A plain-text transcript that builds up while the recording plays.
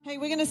Hey,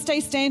 we're going to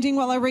stay standing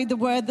while I read the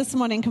word this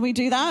morning. Can we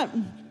do that?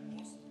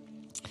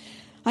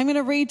 I'm going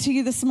to read to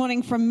you this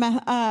morning from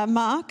Mark.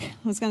 I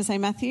was going to say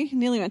Matthew.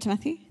 Nearly went to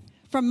Matthew.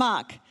 From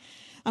Mark.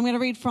 I'm going to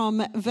read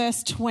from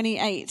verse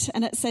 28,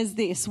 and it says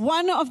this.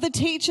 One of the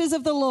teachers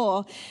of the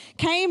law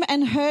came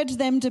and heard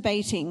them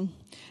debating.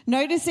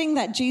 Noticing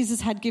that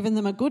Jesus had given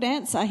them a good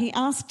answer, he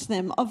asked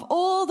them, of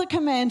all the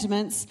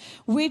commandments,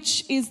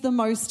 which is the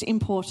most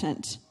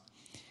important?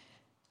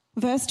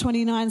 Verse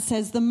 29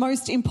 says, the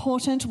most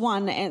important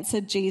one,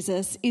 answered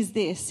Jesus, is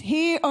this.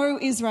 Hear, O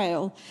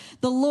Israel,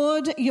 the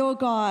Lord your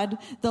God,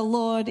 the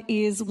Lord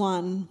is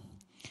one.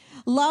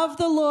 Love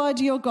the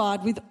Lord your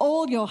God with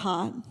all your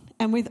heart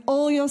and with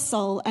all your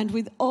soul and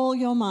with all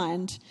your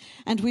mind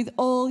and with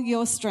all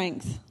your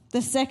strength.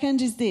 The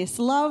second is this,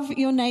 love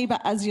your neighbor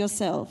as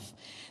yourself.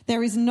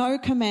 There is no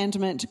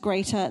commandment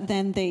greater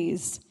than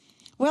these.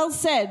 Well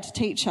said,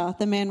 teacher,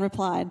 the man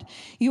replied.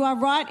 You are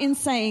right in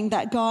saying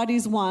that God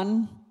is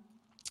one,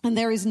 and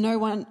there is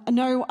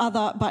no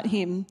other but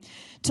him.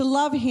 To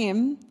love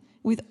him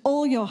with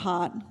all your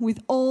heart,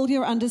 with all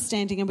your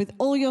understanding and with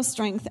all your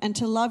strength, and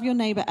to love your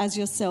neighbor as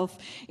yourself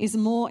is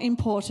more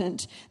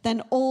important than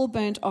all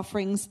burnt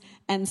offerings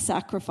and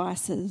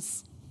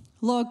sacrifices.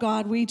 Lord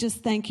God, we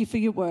just thank you for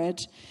your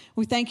word.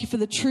 We thank you for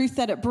the truth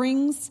that it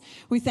brings.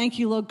 We thank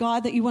you, Lord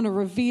God, that you want to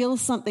reveal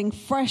something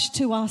fresh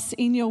to us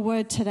in your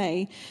word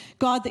today.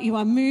 God, that you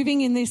are moving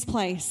in this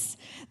place,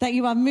 that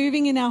you are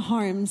moving in our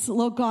homes.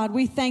 Lord God,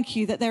 we thank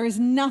you that there is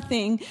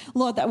nothing,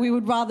 Lord, that we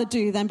would rather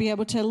do than be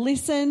able to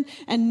listen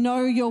and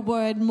know your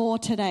word more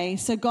today.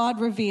 So God,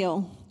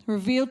 reveal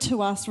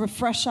to us,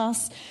 refresh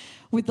us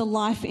with the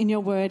life in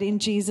your word in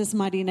Jesus'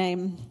 mighty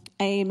name.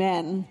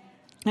 Amen.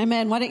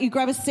 Amen. Why don't you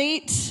grab a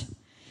seat?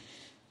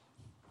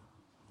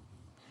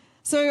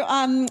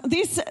 So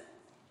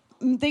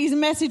these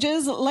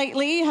messages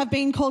lately have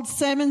been called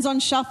Sermons on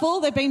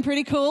Shuffle. They've been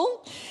pretty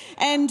cool.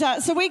 And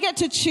so we get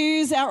to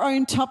choose our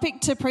own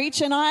topic to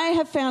preach, and I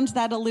have found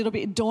that a little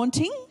bit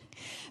daunting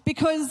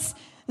because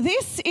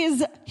this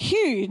is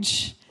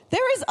huge.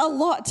 There is a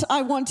lot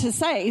I want to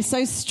say,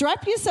 so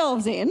strap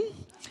yourselves in.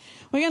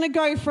 We're going to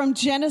go from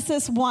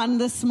Genesis 1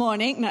 this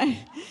morning. No.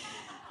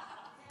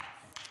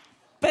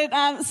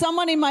 But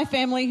someone in my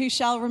family who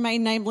shall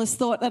remain nameless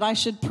thought that I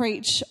should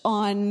preach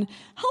on,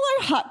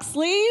 hello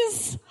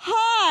Huxleys.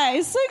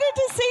 Hi, so good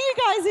to see you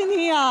guys in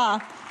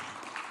here.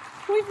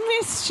 We've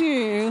missed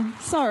you.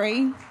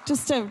 Sorry,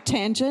 just a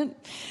tangent.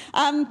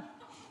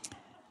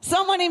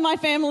 Someone in my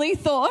family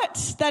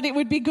thought that it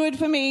would be good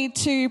for me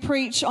to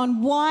preach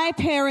on why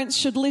parents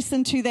should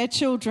listen to their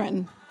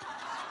children.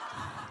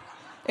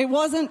 It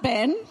wasn't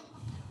Ben.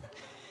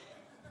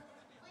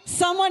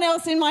 Someone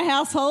else in my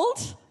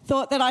household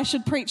thought that I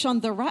should preach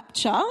on the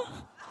rapture.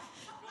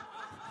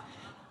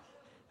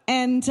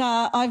 And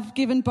I've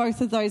given both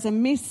of those a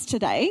miss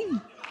today.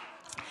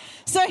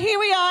 So here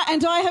we are,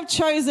 and I have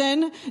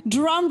chosen,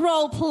 drum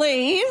roll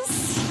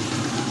please,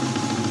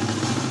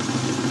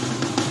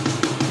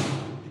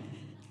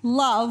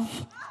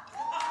 love.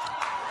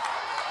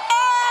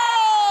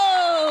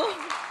 Oh!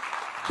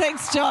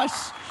 Thanks,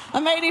 Josh.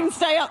 I made him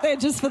stay up there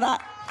just for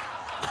that.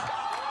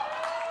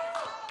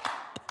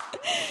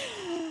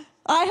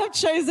 I have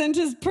chosen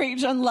to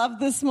preach on love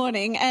this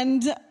morning,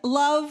 and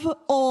love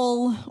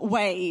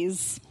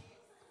always.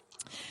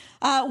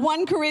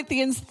 1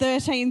 Corinthians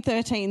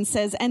 13:13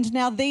 says, and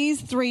now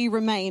these three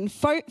remain,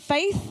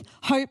 faith,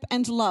 hope,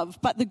 and love,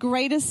 but the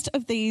greatest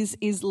of these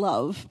is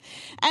love.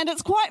 And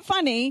it's quite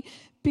funny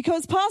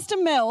because Pastor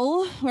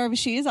Mel, wherever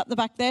she is up the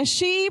back there,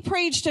 she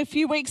preached a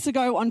few weeks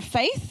ago on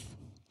faith.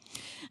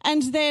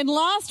 And then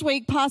last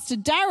week, Pastor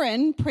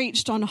Darren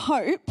preached on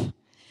hope.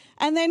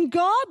 And then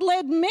God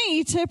led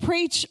me to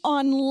preach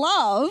on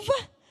love.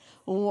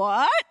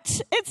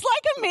 What? It's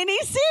like a mini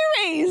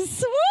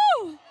series.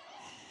 Woo!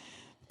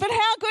 But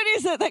how good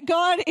is it that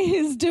God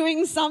is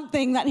doing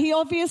something that he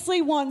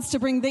obviously wants to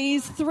bring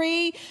these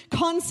three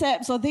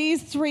concepts or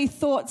these three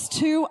thoughts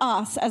to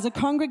us as a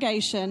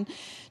congregation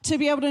to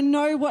be able to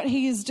know what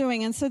he is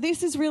doing. And so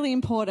this is really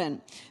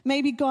important.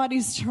 Maybe God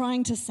is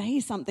trying to say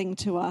something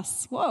to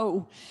us.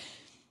 Whoa.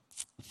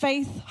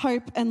 Faith,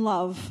 hope, and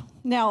love.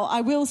 Now,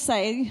 I will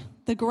say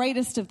the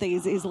greatest of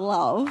these is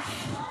love.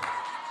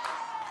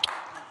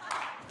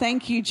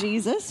 Thank you,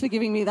 Jesus, for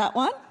giving me that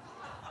one.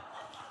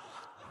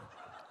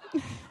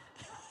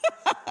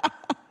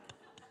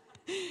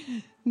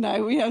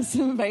 No, we have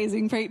some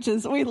amazing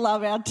preachers. We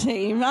love our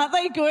team. Aren't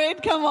they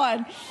good? Come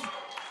on.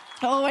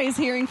 Always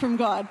hearing from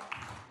God.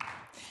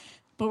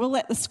 But we'll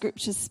let the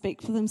scriptures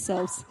speak for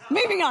themselves.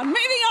 Moving on.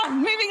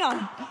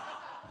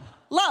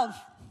 Love.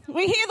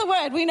 We hear the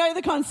word. We know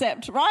the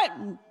concept, right?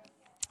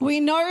 We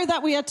know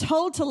that we are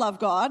told to love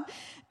God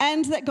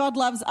and that God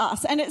loves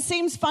us. And it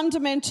seems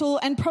fundamental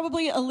and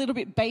probably a little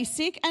bit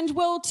basic. And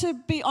well, to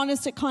be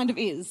honest, it kind of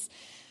is.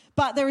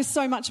 But there is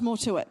so much more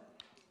to it.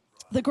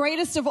 The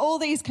greatest of all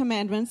these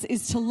commandments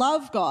is to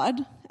love God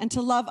and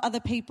to love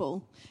other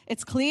people.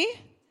 It's clear,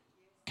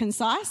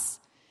 concise,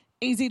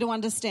 easy to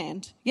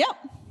understand. Yep.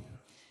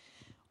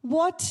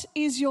 What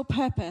is your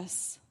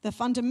purpose? The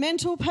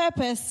fundamental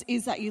purpose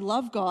is that you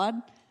love God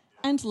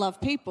and love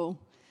people.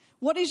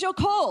 What is your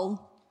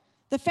call?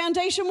 The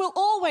foundation will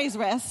always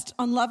rest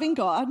on loving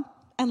God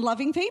and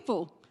loving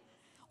people.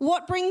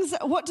 What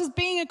does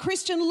being a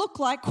Christian look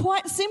like?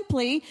 Quite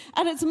simply,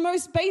 at its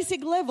most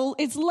basic level,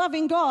 it's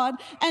loving God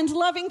and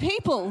loving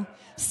people.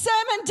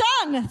 Sermon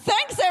done.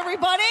 Thanks,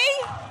 everybody.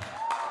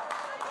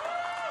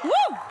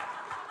 Woo!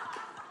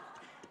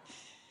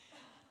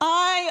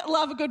 I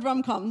love a good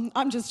rom-com.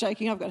 I'm just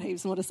joking. I've got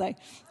heaps more to say.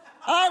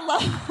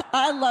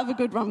 I love a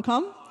good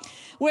rom-com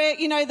where,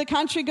 the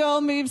country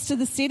girl moves to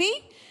the city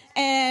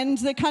and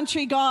the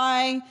country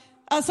girl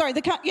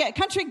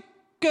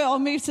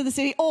moves to the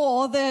city,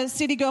 or the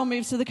city girl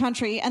moves to the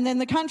country, and then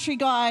the country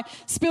guy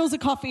spills a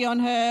coffee on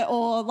her,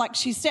 or like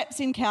she steps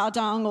in cow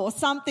dung or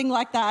something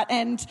like that,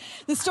 and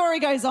the story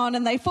goes on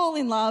and they fall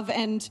in love,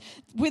 and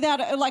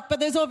but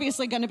there's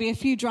obviously going to be a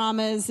few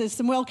dramas, there's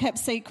some well-kept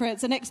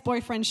secrets, an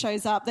ex-boyfriend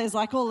shows up, there's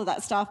like all of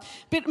that stuff,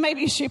 but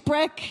maybe a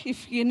shipwreck,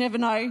 if you never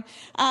know,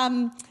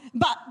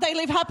 but they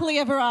live happily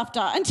ever after,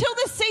 until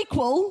the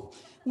sequel,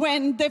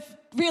 when they've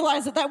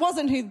realised that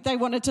wasn't who they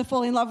wanted to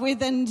fall in love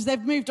with, and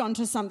they've moved on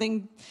to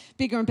something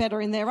bigger and better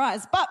in their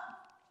eyes. But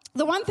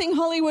the one thing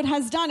Hollywood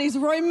has done is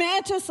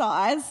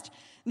romanticised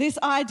this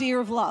idea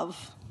of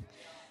love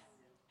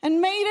and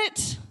made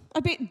it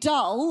a bit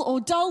dull, or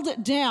dulled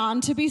it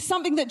down to be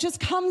something that just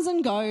comes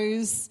and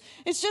goes.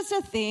 It's just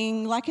a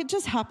thing, like it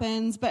just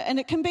happens, and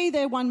it can be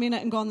there 1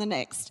 minute and gone the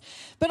next.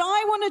 But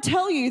I want to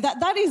tell you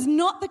that is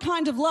not the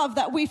kind of love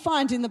that we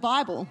find in the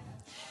Bible.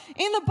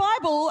 In the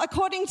Bible,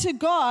 according to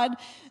God,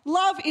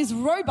 love is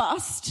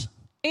robust,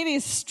 it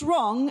is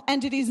strong,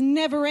 and it is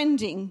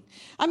never-ending.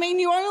 I mean,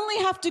 you only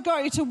have to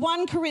go to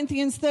 1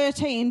 Corinthians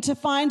 13 to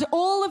find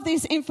all of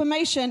this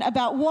information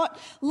about what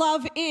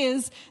love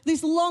is,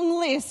 this long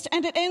list,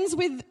 and it ends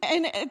with,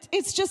 and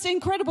it's just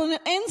incredible, and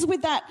it ends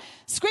with that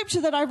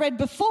scripture that I read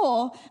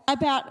before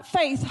about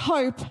faith,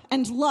 hope,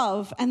 and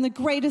love, and the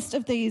greatest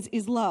of these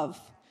is love.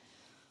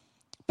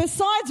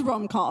 Besides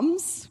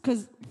rom-coms,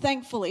 because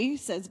thankfully,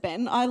 says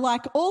Ben, I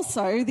like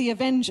also the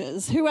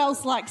Avengers. Who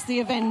else likes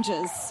the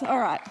Avengers? All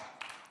right,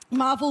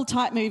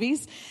 Marvel-type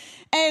movies.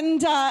 And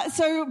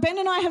so Ben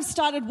and I have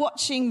started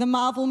watching the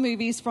Marvel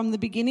movies from the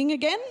beginning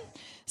again.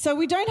 So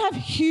we don't have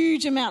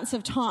huge amounts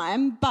of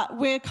time, but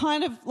we're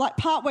kind of like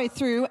partway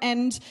through,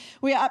 and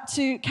we're up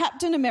to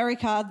Captain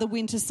America, the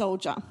Winter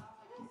Soldier.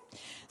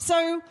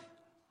 So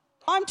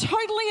I'm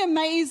totally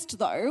amazed,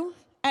 though,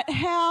 at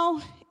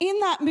how in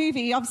that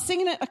movie, I've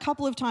seen it a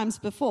couple of times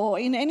before,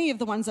 in any of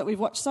the ones that we've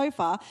watched so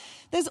far,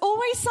 there's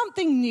always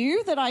something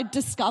new that I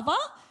discover.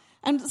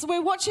 And so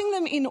we're watching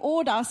them in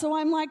order, so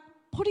I'm like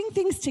putting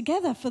things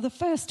together for the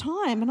first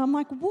time. And I'm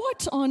like,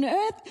 what on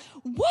earth?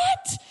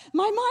 What?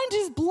 My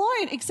mind is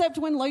blown, except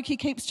when Loki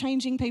keeps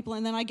changing people,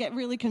 and then I get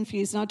really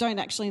confused and I don't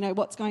actually know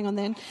what's going on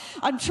then.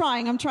 I'm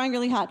trying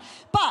really hard.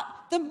 But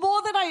the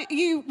more that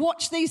you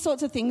watch these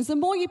sorts of things, the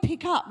more you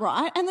pick up,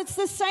 right? And it's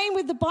the same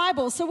with the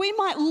Bible. So we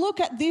might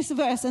look at this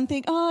verse and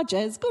think, oh,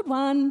 Jez, good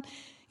one.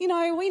 We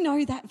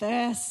know that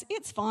verse.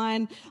 It's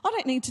fine. I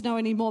don't need to know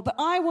anymore. But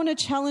I want to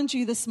challenge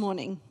you this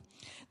morning.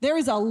 There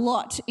is a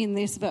lot in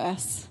this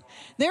verse.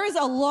 There is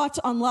a lot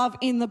on love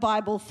in the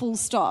Bible, full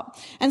stop.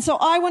 And so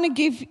I want to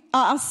give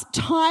us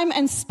time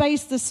and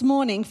space this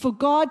morning for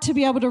God to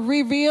be able to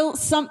reveal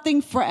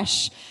something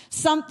fresh,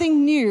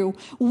 something new.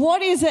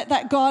 What is it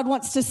that God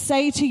wants to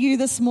say to you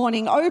this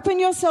morning? Open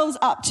yourselves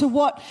up to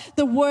what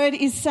the Word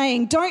is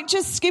saying. Don't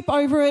just skip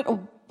over it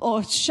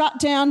or shut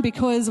down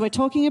because we're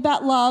talking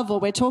about love, or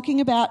we're talking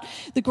about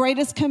the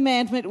greatest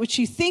commandment, which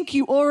you think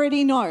you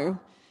already know.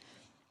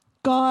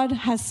 God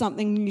has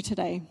something new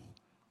today.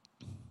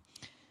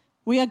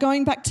 We are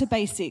going back to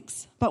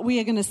basics, but we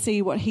are going to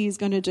see what He is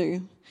going to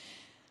do.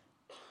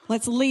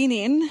 Let's lean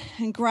in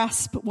and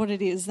grasp what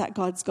it is that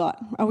God's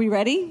got. Are we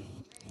ready?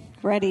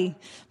 Ready.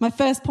 My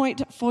first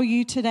point for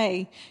you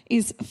today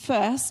is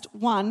first,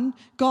 1,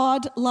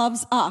 God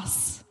loves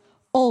us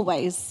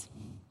always.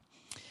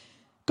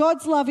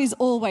 God's love is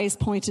always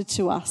pointed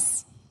to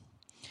us.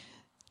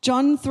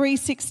 John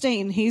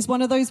 3:16, he's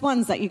one of those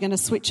ones that you're going to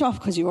switch off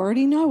because you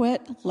already know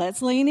it.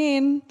 Let's lean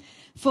in.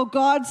 For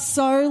God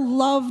so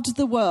loved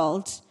the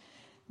world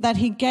that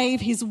He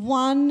gave His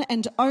one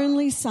and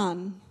only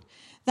Son,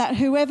 that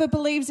whoever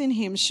believes in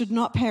Him should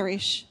not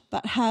perish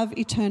but have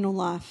eternal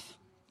life.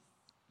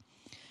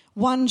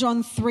 1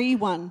 John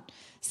 3:1,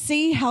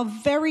 see how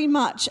very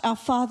much our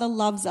Father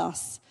loves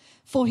us,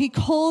 for He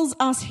calls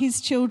us His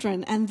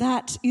children, and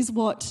that is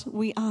what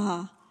we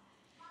are.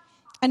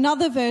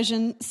 Another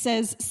version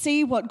says,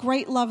 see what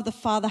great love the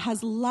Father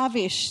has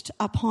lavished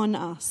upon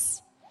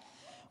us.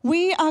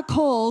 We are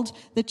called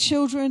the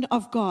children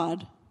of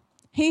God.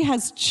 He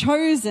has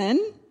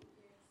chosen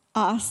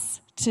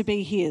us to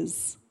be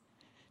His.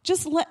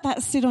 Just let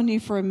that sit on you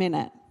for a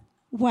minute.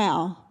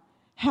 Wow,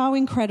 how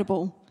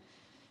incredible.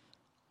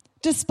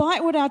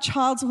 Despite what our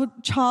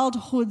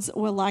childhoods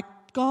were like,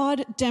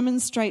 God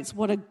demonstrates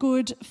what a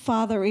good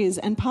Father is.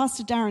 And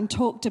Pastor Darren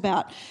talked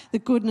about the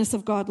goodness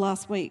of God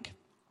last week.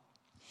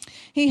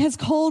 He has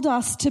called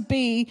us to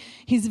be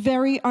his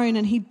very own,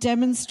 and he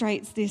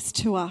demonstrates this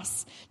to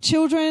us.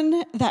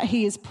 Children that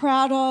he is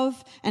proud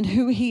of and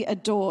who he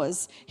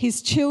adores.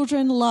 His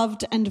children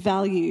loved and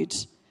valued.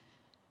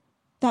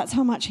 That's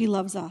how much he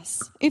loves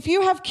us. If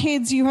you have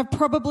kids, you have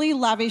probably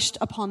lavished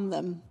upon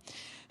them.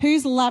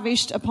 Who's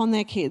lavished upon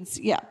their kids?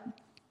 Yeah.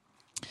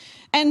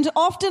 And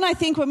often I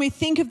think when we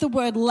think of the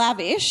word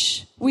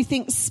lavish, we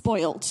think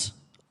spoiled.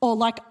 Or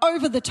like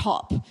over the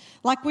top,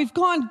 like we've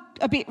gone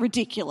a bit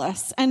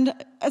ridiculous. And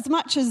as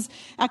much as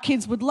our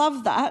kids would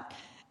love that,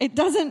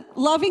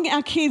 loving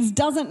our kids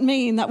doesn't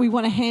mean that we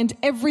want to hand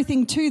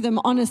everything to them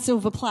on a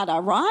silver platter,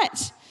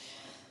 right?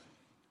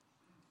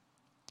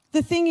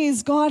 The thing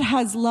is, God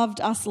has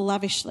loved us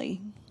lavishly,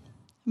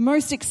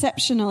 most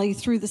exceptionally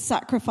through the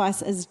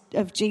sacrifice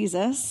of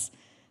Jesus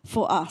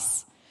for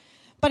us.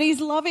 But he's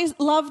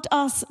loved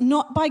us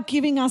not by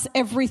giving us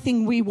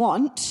everything we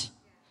want,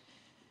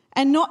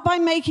 and not by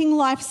making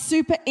life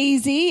super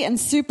easy and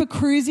super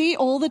cruisy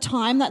all the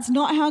time. That's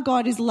not how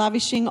God is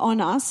lavishing on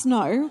us,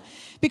 no.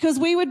 Because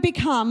we would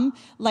become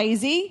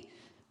lazy,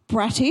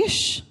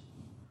 brattish,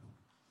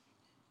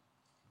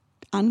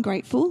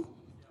 ungrateful,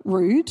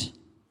 rude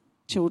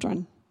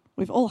children.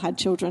 We've all had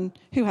children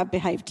who have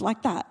behaved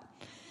like that.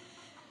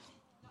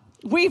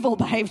 We've all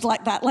behaved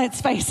like that, let's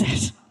face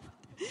it.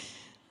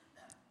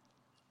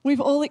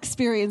 We've all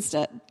experienced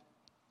it.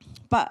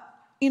 But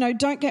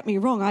don't get me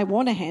wrong, I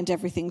want to hand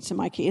everything to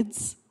my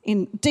kids.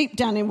 Deep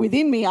down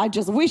within me, I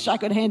just wish I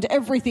could hand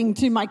everything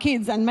to my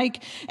kids and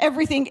make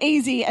everything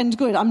easy and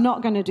good. I'm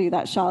not going to do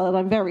that, Charlotte.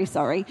 I'm very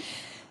sorry.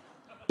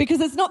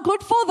 Because it's not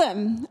good for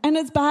them, and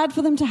it's bad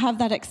for them to have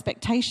that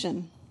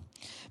expectation.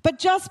 But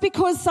just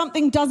because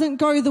something doesn't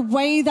go the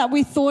way that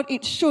we thought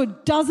it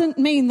should doesn't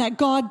mean that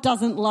God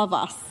doesn't love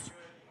us.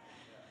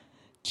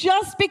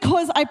 Just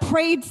because I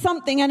prayed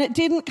something and it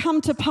didn't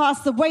come to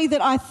pass the way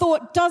that I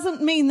thought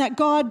doesn't mean that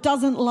God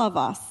doesn't love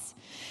us.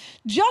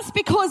 Just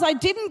because I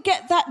didn't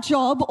get that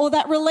job or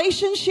that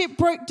relationship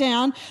broke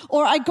down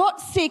or I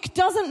got sick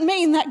doesn't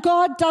mean that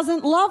God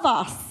doesn't love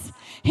us.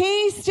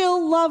 He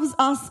still loves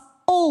us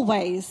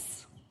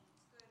always.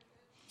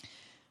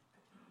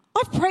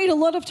 I've prayed a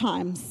lot of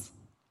times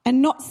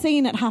and not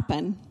seen it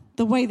happen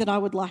the way that I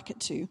would like it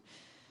to.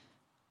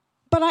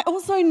 But I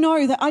also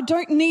know that I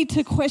don't need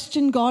to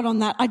question God on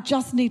that. I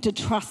just need to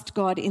trust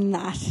God in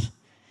that.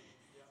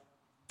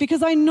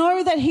 Because I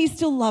know that he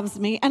still loves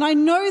me, and I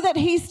know that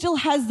he still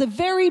has the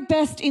very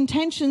best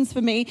intentions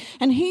for me,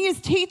 and he is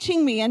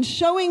teaching me and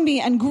showing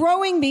me and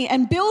growing me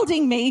and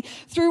building me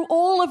through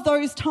all of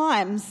those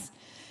times.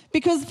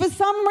 Because for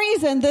some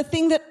reason, the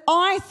thing that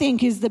I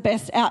think is the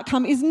best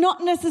outcome is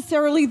not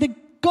necessarily the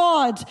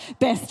God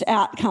best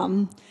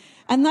outcome.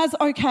 And that's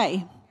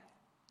okay.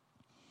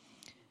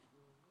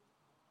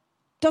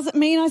 Does it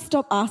mean I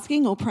stop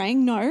asking or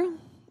praying? No,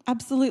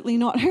 absolutely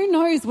not. Who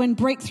knows when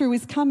breakthrough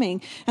is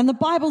coming? And the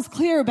Bible's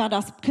clear about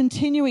us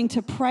continuing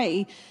to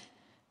pray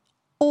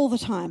all the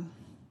time.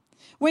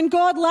 When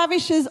God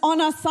lavishes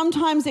on us,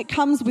 sometimes it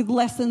comes with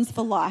lessons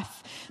for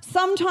life.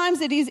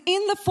 Sometimes it is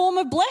in the form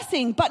of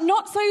blessing, but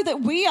not so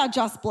that we are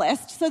just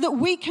blessed, so that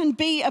we can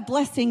be a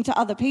blessing to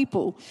other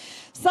people.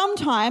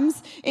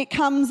 Sometimes it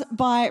comes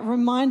by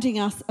reminding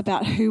us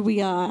about who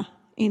we are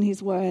in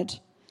his word,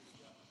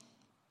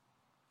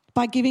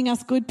 by giving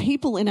us good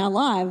people in our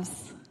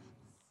lives.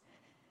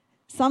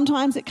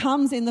 Sometimes it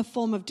comes in the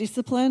form of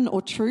discipline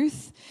or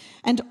truth,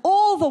 and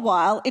all the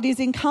while it is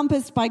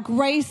encompassed by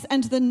grace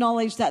and the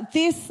knowledge that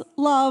this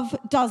love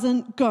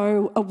doesn't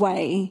go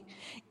away.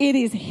 It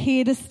is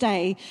here to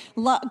stay.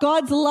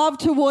 God's love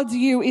towards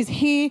you is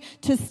here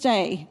to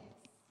stay.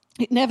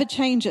 It never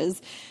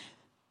changes.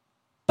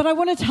 But I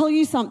want to tell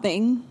you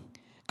something.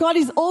 God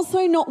is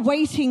also not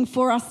waiting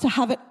for us to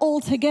have it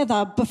all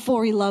together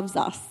before he loves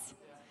us.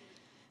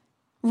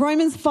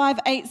 Romans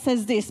 5:8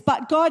 says this,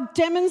 but God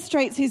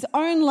demonstrates his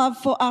own love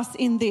for us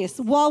in this.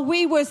 While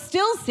we were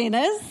still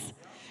sinners,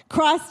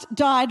 Christ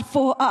died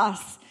for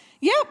us.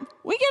 Yep,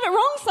 we get it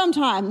wrong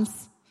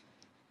sometimes,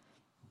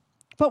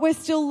 but we're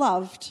still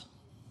loved.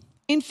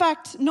 In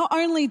fact, not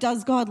only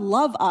does God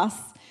love us,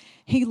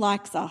 he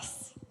likes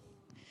us.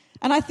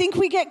 And I think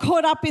we get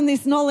caught up in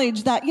this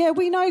knowledge that, yeah,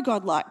 we know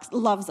God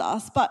loves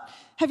us, but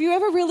have you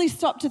ever really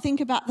stopped to think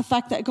about the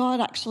fact that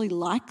God actually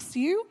likes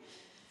you?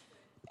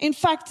 In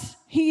fact,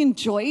 he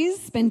enjoys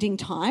spending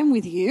time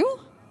with you.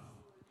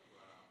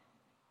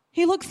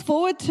 He looks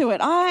forward to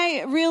it.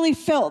 I really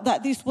felt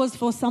that this was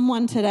for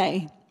someone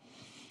today.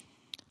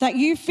 That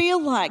you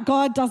feel like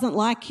God doesn't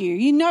like you.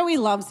 You know he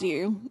loves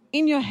you.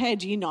 In your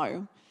head, you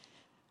know.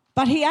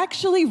 But he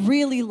actually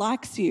really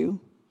likes you.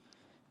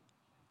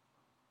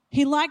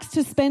 He likes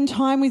to spend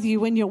time with you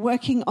when you're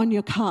working on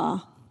your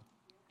car.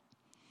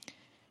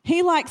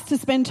 He likes to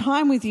spend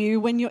time with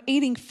you when you're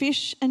eating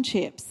fish and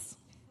chips.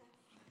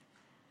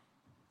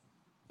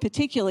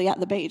 Particularly at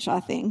the beach, I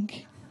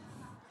think.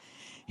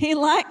 He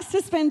likes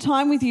to spend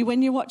time with you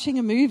when you're watching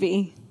a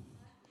movie.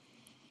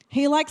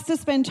 He likes to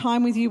spend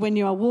time with you when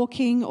you are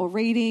walking or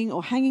reading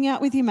or hanging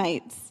out with your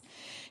mates.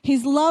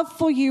 His love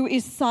for you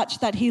is such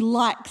that he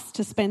likes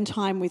to spend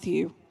time with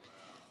you.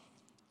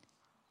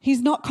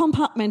 He's not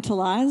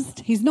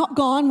compartmentalized. He's not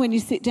gone when you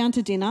sit down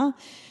to dinner.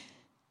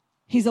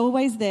 He's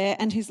always there,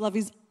 and his love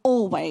is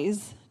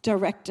always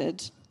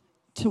directed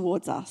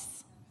towards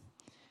us.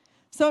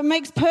 So it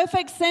makes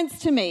perfect sense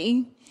to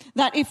me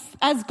that if,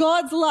 as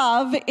God's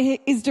love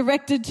is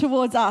directed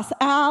towards us,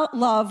 our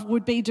love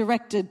would be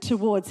directed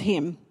towards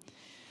him.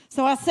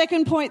 So our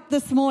second point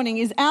this morning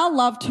is our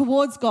love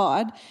towards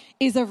God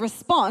is a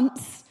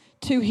response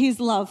to his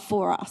love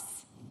for us.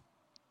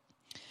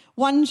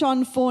 1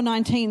 John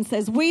 4:19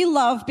 says, "We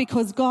love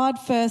because God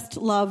first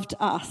loved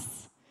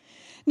us."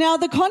 Now,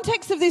 the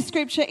context of this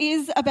scripture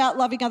is about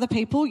loving other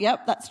people.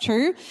 Yep, that's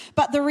true.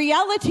 But the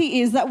reality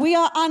is that we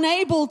are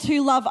unable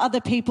to love other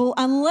people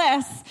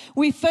unless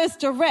we first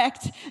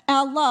direct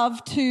our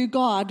love to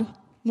God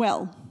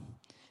well.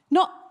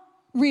 Not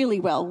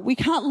really well. We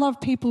can't love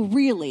people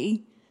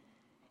really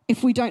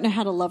if we don't know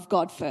how to love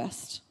God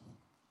first.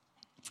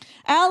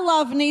 Our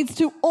love needs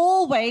to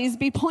always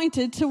be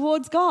pointed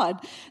towards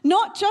God,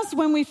 not just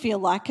when we feel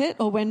like it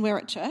or when we're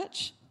at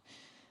church.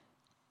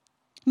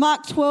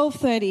 Mark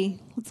 12:30,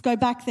 let's go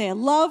back there.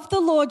 "Love the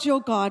Lord your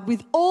God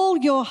with all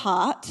your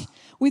heart,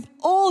 with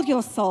all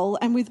your soul,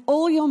 and with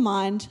all your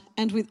mind,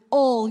 and with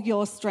all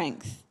your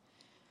strength."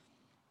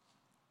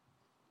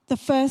 The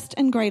first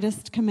and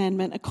greatest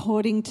commandment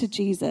according to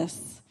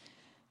Jesus.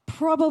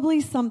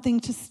 Probably something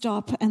to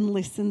stop and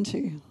listen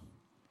to.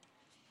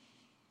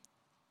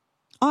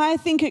 I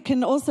think it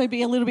can also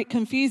be a little bit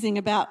confusing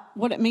about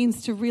what it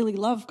means to really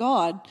love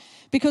God.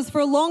 Because for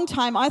a long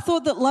time, I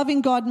thought that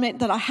loving God meant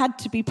that I had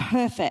to be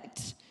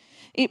perfect.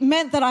 It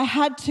meant that I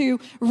had to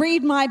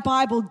read my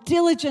Bible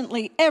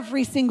diligently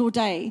every single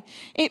day.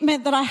 It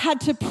meant that I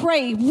had to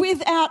pray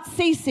without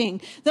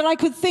ceasing, that I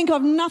could think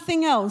of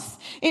nothing else.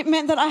 It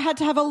meant that I had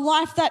to have a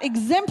life that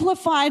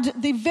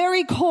exemplified the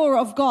very core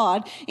of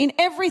God in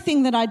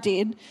everything that I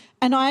did.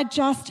 And I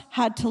just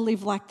had to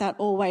live like that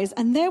always.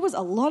 And there was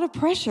a lot of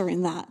pressure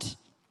in that.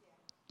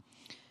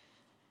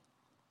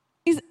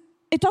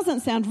 It doesn't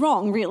sound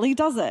wrong, really,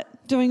 does it?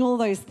 Doing all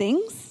those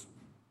things.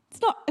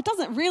 It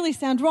doesn't really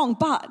sound wrong,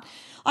 but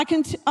I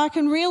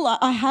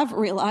have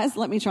realized,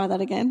 let me try that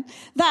again,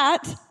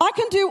 that I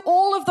can do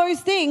all of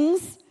those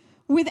things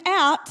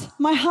without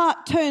my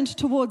heart turned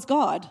towards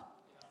God.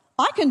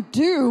 I can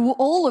do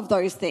all of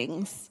those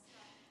things.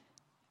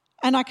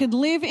 And I could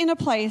live in a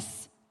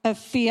place of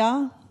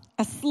fear,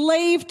 a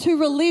slave to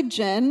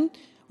religion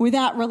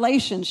without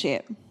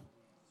relationship.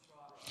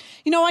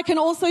 You know, I can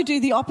also do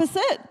the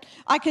opposite.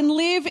 I can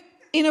live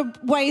in a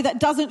way that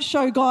doesn't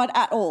show God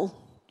at all.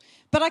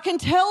 But I can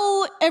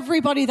tell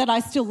everybody that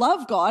I still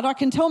love God. I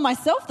can tell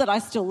myself that I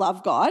still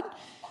love God.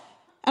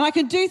 And I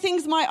can do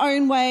things my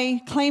own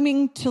way,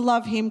 claiming to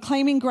love him,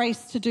 claiming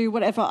grace to do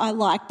whatever I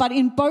like. But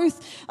in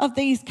both of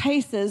these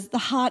cases, the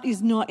heart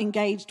is not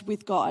engaged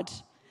with God.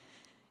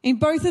 In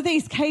both of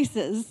these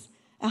cases,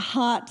 our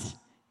heart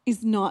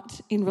is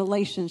not in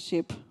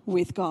relationship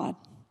with God.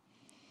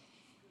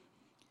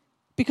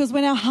 Because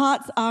when our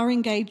hearts are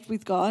engaged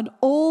with God,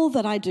 all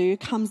that I do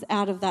comes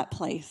out of that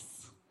place.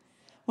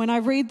 When I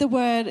read the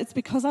word, it's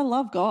because I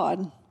love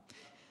God.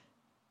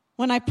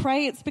 When I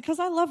pray, it's because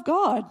I love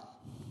God.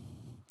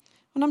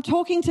 When I'm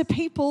talking to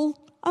people,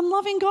 I'm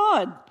loving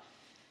God.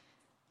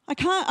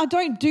 I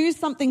don't do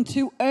something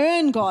to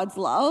earn God's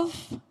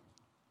love.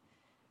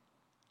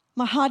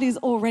 My heart is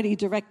already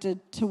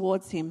directed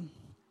towards him.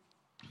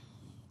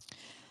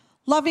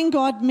 Loving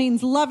God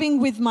means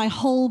loving with my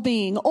whole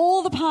being,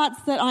 all the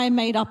parts that I am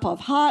made up of,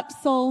 heart,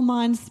 soul,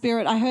 mind,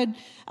 spirit.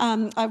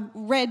 I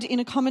read in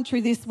a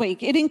commentary this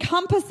week, it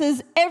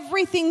encompasses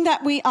everything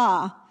that we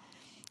are,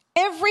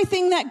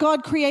 everything that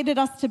God created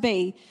us to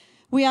be.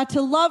 We are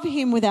to love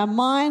him with our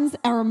minds,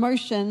 our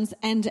emotions,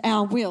 and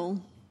our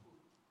will.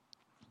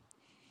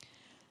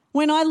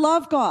 When I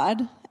love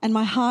God and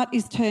my heart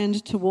is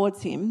turned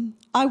towards him,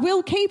 I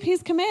will keep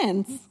his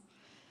commands.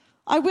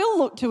 I will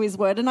look to his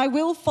word and I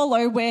will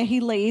follow where he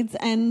leads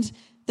and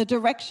the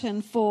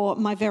direction for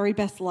my very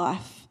best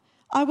life.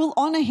 I will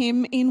honor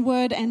him in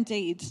word and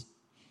deed.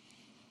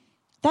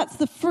 That's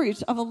the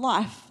fruit of a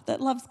life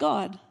that loves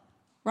God,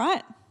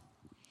 right?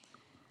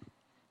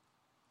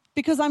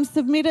 Because I'm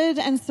submitted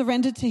and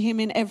surrendered to him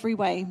in every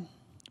way,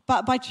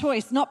 but by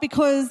choice, not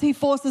because he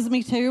forces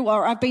me to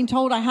or I've been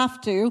told I have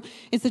to.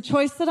 It's a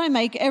choice that I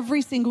make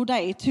every single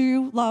day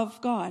to love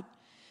God.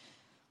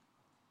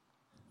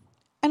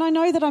 And I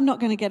know that I'm not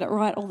going to get it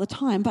right all the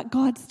time, but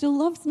God still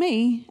loves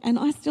me and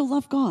I still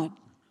love God.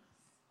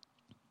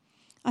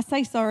 I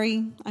say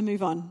sorry, I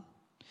move on.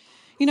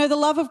 You know, the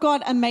love of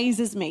God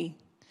amazes me.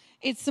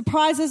 It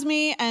surprises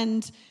me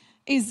and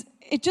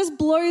it just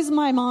blows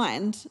my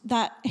mind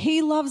that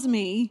he loves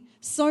me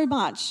so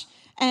much.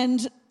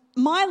 And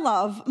my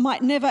love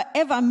might never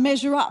ever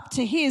measure up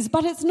to his,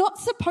 but it's not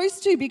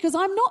supposed to because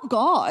I'm not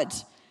God.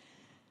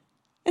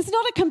 It's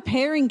not a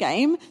comparing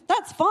game.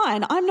 That's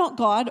fine. I'm not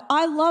God.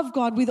 I love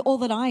God with all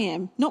that I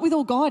am. Not with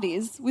all God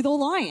is, with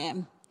all I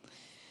am.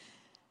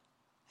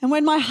 And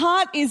when my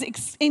heart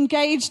is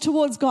engaged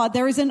towards God,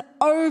 there is an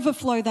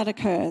overflow that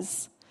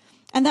occurs.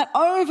 And that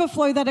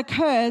overflow that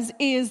occurs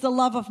is the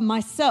love of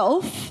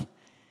myself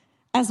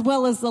as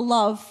well as the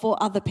love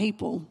for other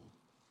people.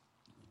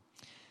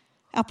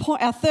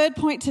 Our third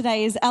point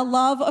today is our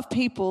love of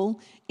people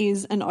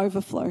is an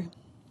overflow.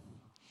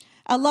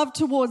 Our love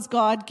towards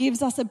God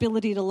gives us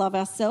ability to love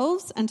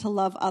ourselves and to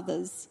love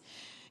others.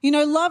 You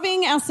know,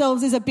 loving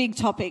ourselves is a big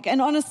topic,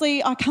 and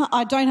honestly,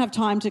 I don't have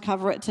time to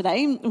cover it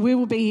today. We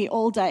will be here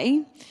all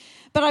day.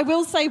 But I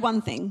will say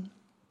one thing.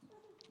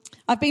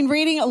 I've been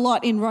reading a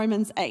lot in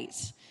Romans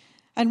 8,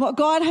 and what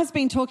God has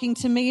been talking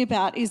to me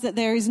about is that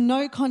there is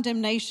no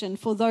condemnation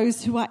for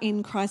those who are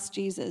in Christ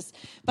Jesus,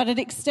 but it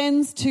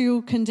extends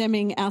to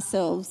condemning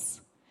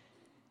ourselves.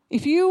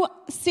 If you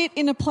sit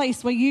in a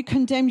place where you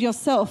condemn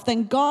yourself,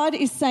 then God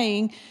is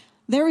saying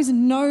there is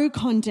no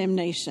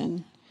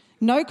condemnation.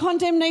 No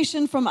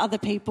condemnation from other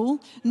people,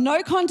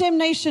 no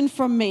condemnation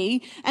from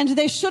me, and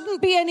there shouldn't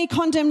be any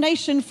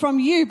condemnation from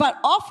you, but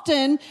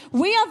often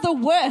we are the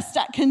worst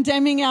at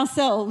condemning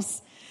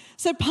ourselves.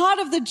 So part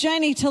of the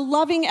journey to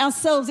loving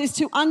ourselves is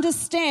to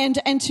understand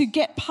and to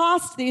get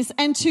past this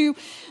and to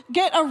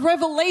get a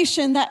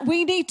revelation that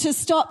we need to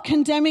stop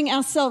condemning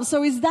ourselves.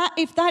 So if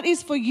that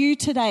is for you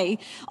today,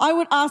 I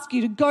would ask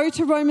you to go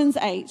to Romans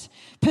 8,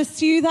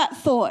 pursue that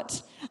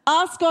thought.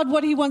 Ask God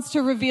what he wants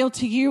to reveal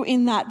to you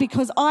in that,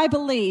 because I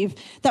believe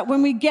that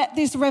when we get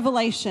this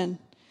revelation,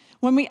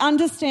 when we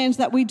understand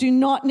that we do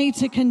not need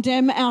to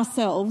condemn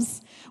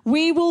ourselves,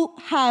 we will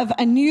have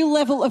a new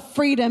level of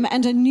freedom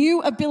and a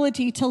new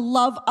ability to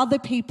love other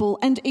people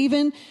and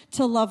even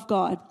to love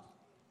God.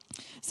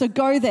 So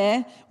go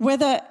there,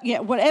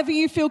 whatever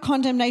you feel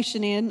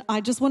condemnation in, I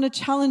just want to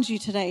challenge you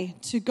today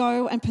to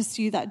go and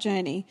pursue that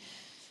journey.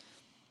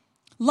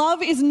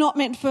 Love is not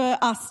meant for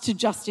us to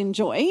just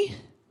enjoy.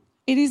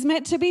 It is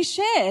meant to be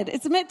shared.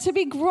 It's meant to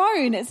be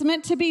grown. It's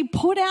meant to be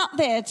put out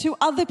there to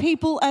other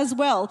people as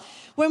well.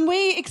 When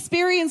we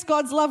experience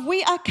God's love,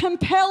 we are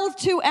compelled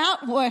to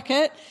outwork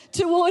it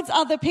towards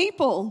other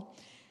people.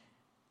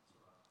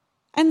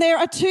 And there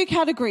are two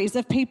categories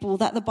of people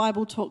that the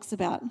Bible talks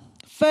about.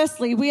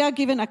 Firstly, we are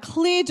given a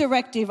clear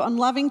directive on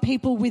loving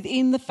people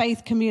within the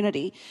faith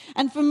community.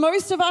 And for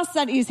most of us,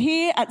 that is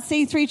here at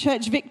C3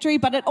 Church Victory,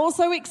 but it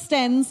also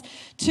extends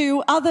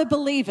to other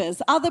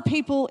believers, other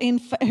people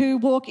who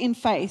walk in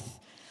faith.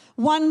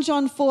 1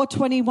 John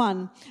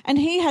 4:21, and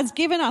he has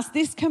given us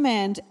this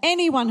command: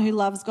 anyone who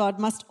loves God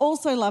must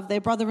also love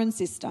their brother and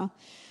sister.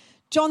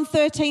 John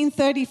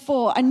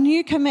 13:34, a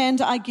new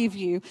command I give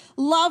you,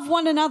 love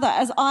one another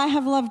as I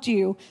have loved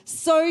you,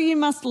 so you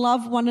must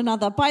love one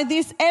another. By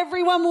this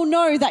everyone will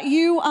know that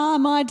you are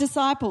my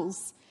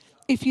disciples,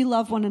 if you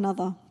love one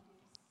another.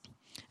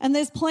 And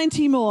there's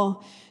plenty more.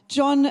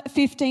 John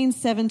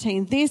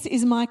 15:17, this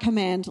is my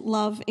command,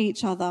 love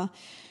each other.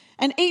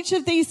 And each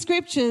of these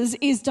scriptures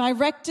is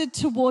directed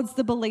towards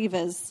the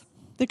believers,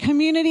 the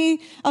community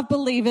of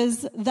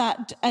believers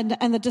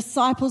and the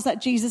disciples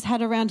that Jesus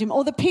had around him,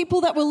 or the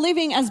people that were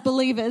living as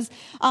believers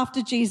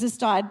after Jesus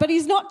died. But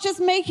he's not just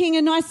making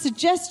a nice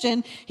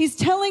suggestion. He's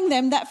telling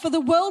them that for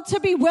the world to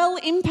be well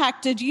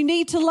impacted, you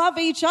need to love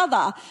each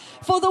other.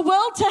 For the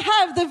world to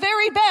have the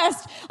very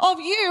best of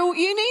you,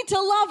 you need to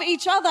love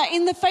each other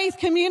in the faith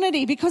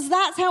community, because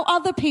that's how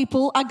other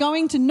people are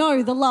going to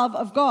know the love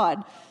of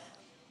God.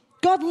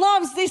 God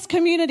loves this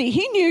community.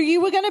 He knew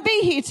you were going to be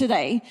here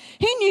today.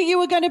 He knew you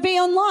were going to be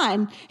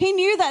online. He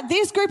knew that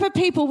this group of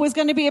people was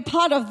going to be a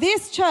part of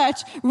this church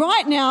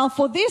right now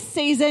for this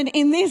season,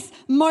 in this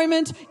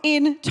moment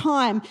in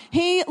time.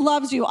 He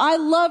loves you. I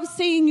love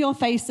seeing your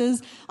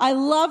faces. I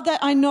love that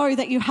I know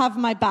that you have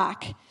my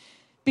back,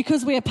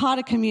 because we are part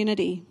of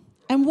community.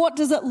 And what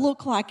does it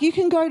look like? You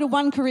can go to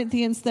 1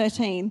 Corinthians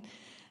 13.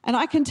 And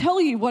I can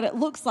tell you what it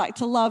looks like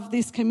to love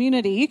this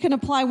community. You can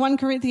apply 1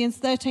 Corinthians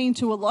 13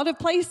 to a lot of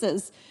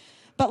places,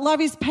 but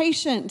love is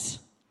patient.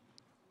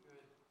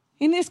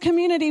 In this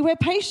community, we're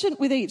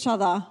patient with each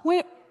other.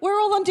 We're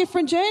all on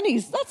different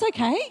journeys. That's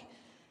okay.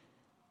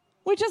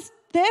 We're just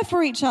there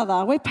for each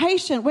other. We're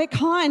patient. We're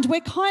kind.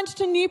 We're kind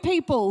to new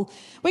people.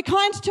 We're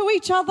kind to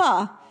each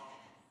other.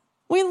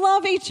 We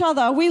love each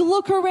other. We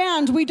look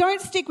around. We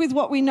don't stick with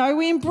what we know.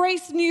 We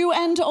embrace new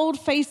and old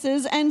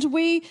faces, and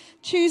we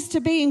choose to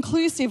be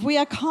inclusive. We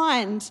are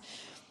kind.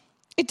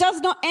 It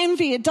does not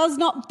envy. It does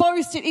not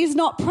boast. It is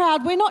not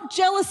proud. We're not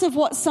jealous of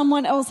what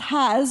someone else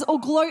has or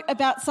gloat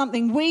about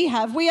something we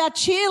have. We are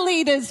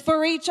cheerleaders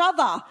for each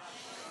other.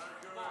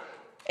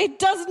 It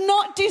does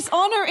not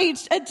dishonor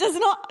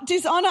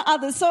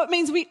others. So it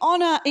means we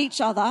honor each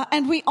other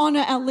and we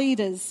honor our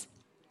leaders.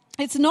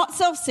 It's not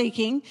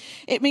self-seeking.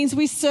 It means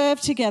we serve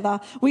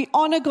together. We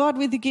honor God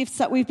with the gifts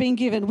that we've been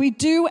given. We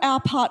do our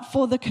part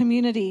for the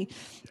community.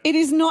 It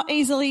is not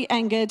easily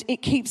angered.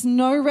 It keeps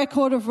no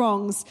record of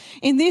wrongs.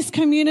 In this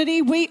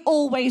community, we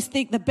always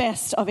think the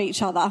best of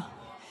each other.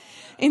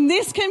 In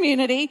this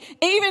community,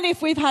 even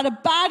if we've had a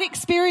bad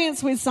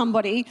experience with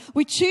somebody,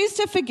 we choose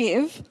to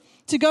forgive,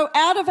 to go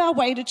out of our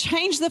way to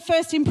change the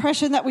first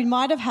impression that we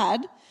might have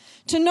had,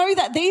 to know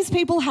that these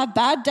people have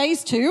bad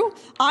days too.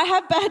 I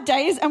have bad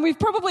days, and we've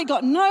probably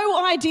got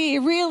no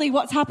idea really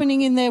what's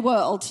happening in their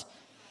world.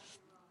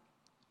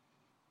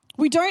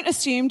 We don't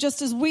assume,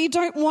 just as we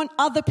don't want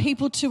other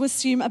people to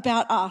assume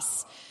about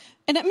us.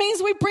 And it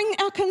means we bring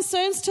our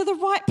concerns to the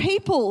right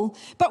people,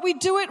 but we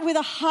do it with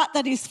a heart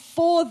that is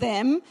for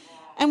them,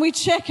 and we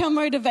check our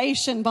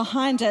motivation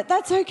behind it.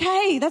 That's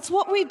okay. That's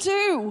what we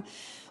do.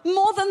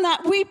 More than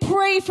that, we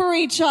pray for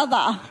each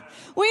other.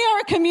 We are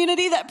a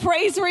community that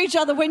prays for each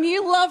other. When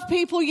you love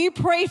people, you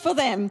pray for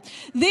them.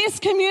 This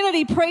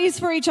community prays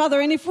for each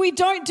other. And if we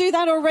don't do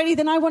that already,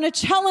 then I want to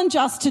challenge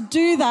us to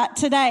do that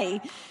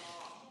today.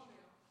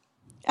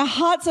 Our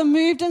hearts are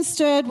moved and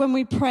stirred when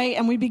we pray,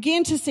 and we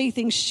begin to see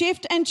things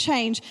shift and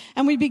change,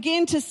 and we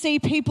begin to see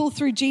people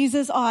through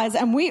Jesus' eyes,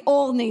 and we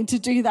all need to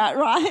do that,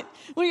 right?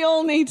 We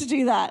all need to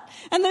do that.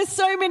 And there's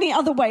so many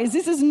other ways.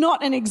 This is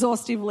not an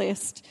exhaustive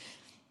list.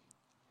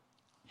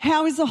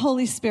 How is the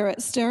Holy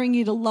Spirit stirring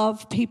you to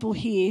love people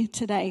here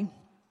today?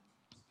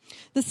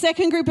 The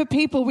second group of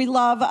people we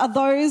love are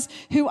those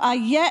who are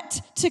yet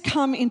to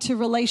come into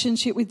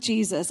relationship with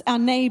Jesus, our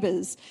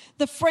neighbours,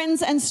 the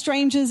friends and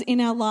strangers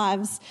in our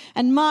lives.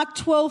 And Mark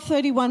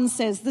 12:31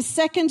 says, the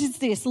second is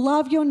this,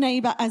 love your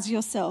neighbour as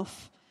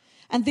yourself.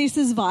 And this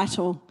is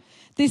vital.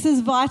 This is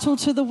vital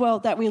to the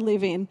world that we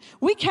live in.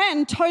 We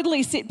can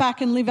totally sit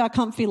back and live our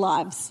comfy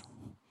lives.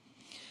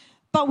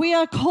 But we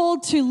are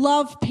called to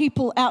love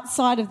people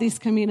outside of this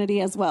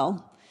community as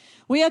well.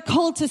 We are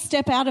called to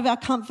step out of our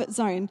comfort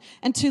zone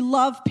and to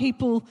love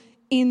people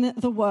in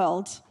the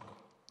world.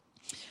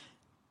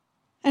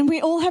 And we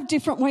all have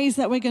different ways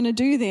that we're going to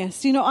do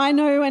this. You know, I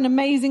know an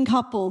amazing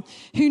couple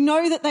who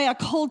know that they are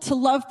called to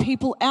love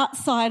people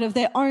outside of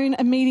their own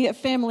immediate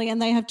family,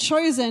 and they have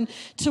chosen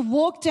to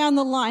walk down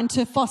the line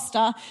to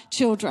foster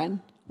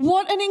children.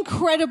 What an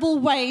incredible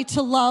way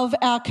to love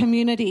our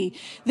community.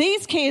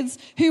 These kids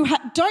who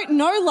don't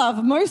know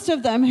love, most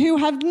of them, who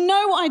have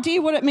no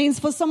idea what it means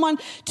for someone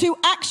to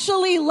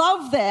actually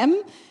love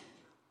them,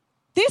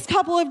 this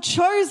couple have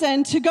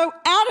chosen to go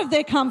out of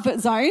their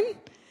comfort zone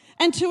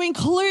and to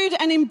include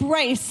and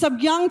embrace some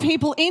young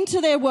people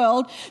into their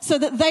world so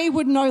that they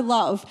would know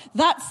love.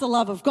 That's the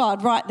love of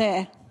God right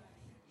there.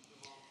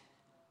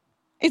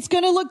 It's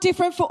going to look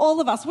different for all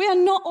of us. We are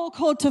not all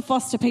called to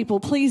foster people.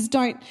 Please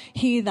don't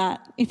hear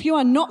that. If you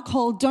are not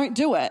called, don't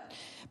do it.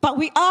 But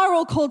we are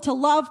all called to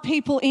love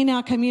people in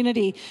our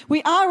community.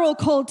 We are all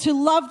called to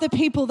love the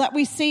people that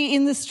we see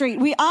in the street.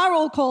 We are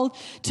all called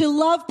to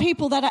love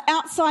people that are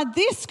outside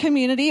this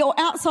community or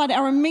outside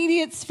our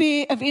immediate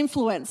sphere of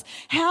influence.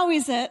 How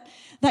is it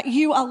that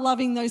you are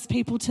loving those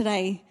people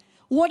today?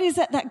 What is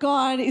it that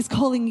God is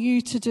calling you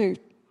to do?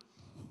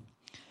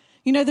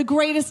 You know, the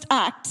greatest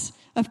act,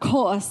 of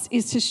course,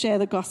 is to share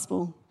the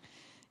gospel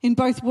in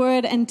both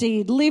word and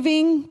deed,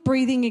 living,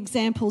 breathing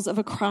examples of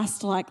a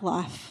Christ-like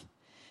life.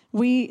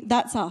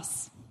 That's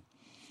us.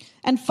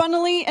 And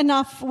funnily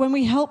enough, when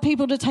we help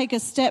people to take a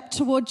step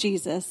toward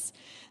Jesus,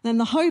 then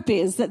the hope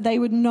is that they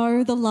would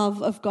know the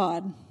love of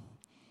God.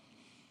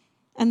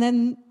 And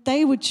then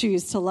they would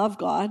choose to love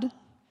God,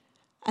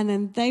 and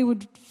then they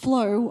would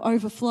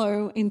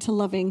overflow into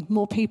loving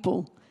more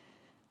people.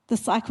 The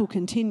cycle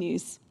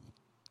continues.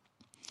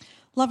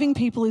 Loving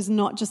people is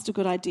not just a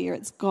good idea,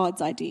 it's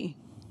God's idea.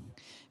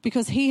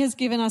 Because He has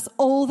given us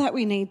all that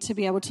we need to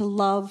be able to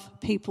love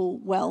people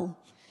well,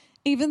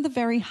 even the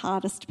very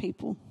hardest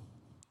people.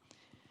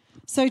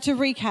 So to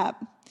recap,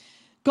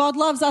 God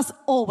loves us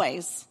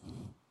always.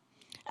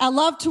 Our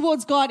love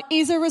towards God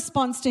is a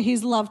response to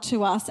His love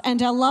to us,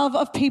 and our love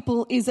of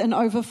people is an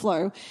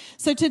overflow.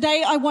 So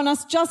today I want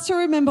us just to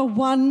remember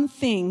one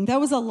thing. There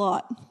was a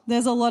lot.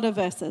 There's a lot of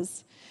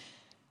verses.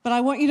 But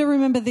I want you to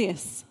remember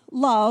this.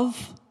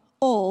 Love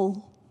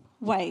all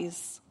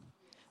ways.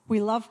 We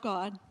love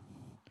God,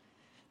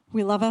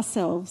 we love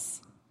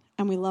ourselves,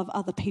 and we love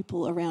other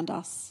people around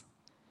us.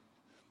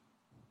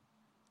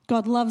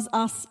 God loves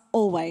us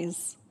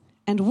always,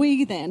 and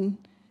we then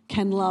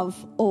can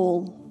love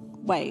all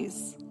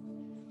ways.